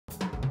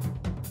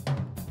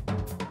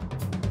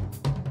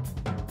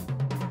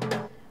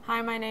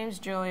Hi, my name's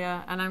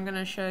Julia, and I'm going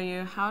to show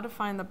you how to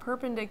find the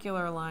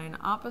perpendicular line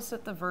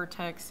opposite the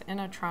vertex in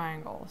a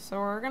triangle. So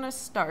we're going to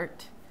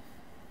start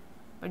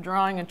by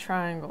drawing a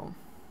triangle.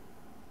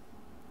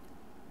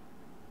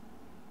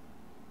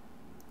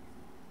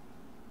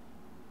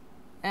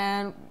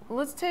 And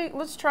let's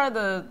try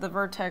the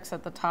vertex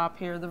at the top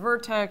here. The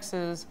vertex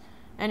is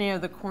any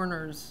of the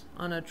corners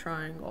on a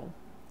triangle,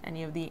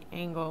 any of the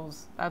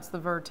angles. That's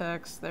the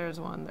vertex. There's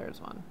one, there's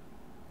one.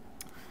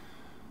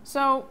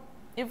 So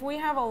if we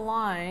have a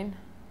line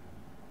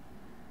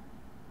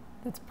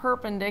that's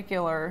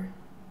perpendicular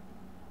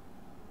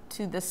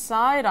to the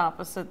side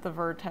opposite the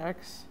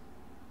vertex,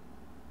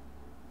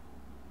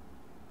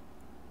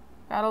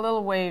 got a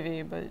little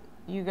wavy, but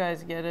you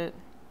guys get it.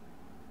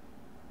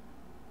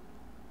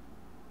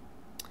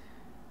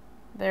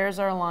 There's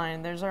our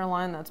line. There's our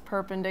line that's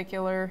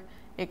perpendicular.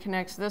 It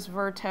connects this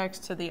vertex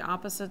to the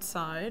opposite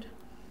side.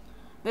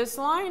 This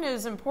line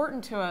is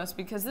important to us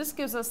because this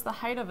gives us the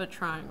height of a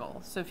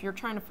triangle. So if you're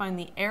trying to find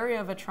the area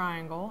of a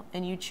triangle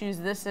and you choose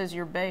this as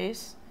your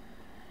base,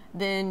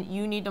 then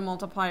you need to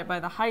multiply it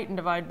by the height and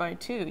divide by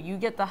 2. You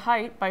get the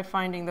height by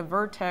finding the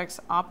vertex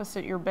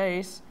opposite your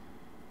base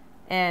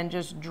and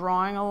just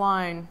drawing a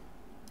line,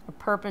 a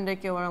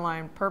perpendicular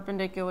line,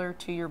 perpendicular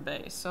to your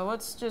base. So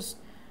let's just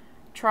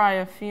try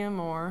a few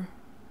more.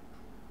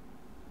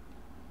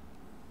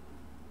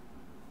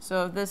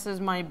 So if this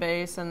is my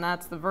base and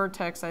that's the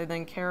vertex I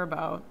then care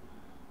about,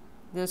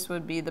 this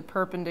would be the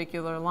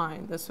perpendicular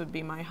line. This would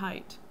be my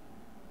height.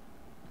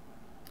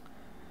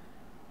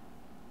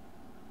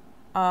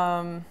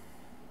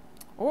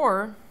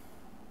 Or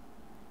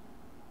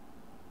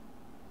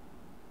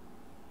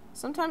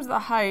sometimes the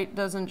height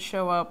doesn't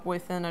show up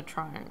within a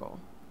triangle.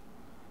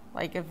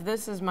 Like if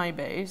this is my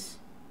base,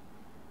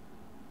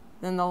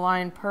 then the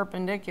line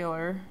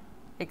perpendicular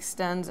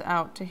extends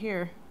out to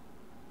here.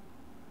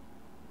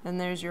 And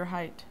there's your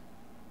height.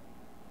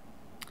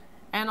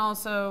 And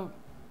also,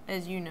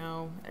 as you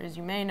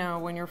may know,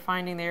 when you're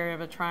finding the area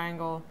of a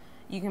triangle,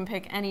 you can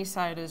pick any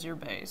side as your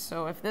base.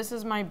 So if this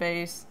is my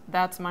base,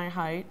 that's my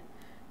height.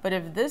 But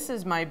if this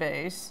is my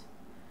base,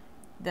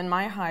 then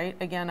my height,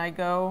 again, I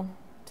go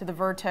to the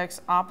vertex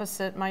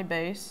opposite my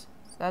base.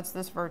 So that's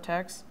this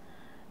vertex.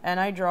 And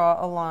I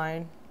draw a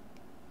line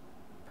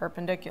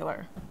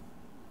perpendicular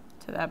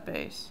to that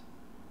base.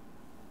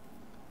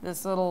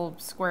 This little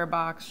square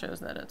box shows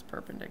that it's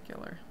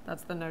perpendicular.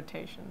 That's the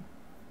notation.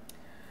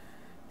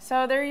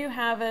 So there you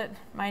have it.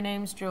 My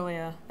name's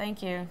Julia.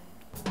 Thank you.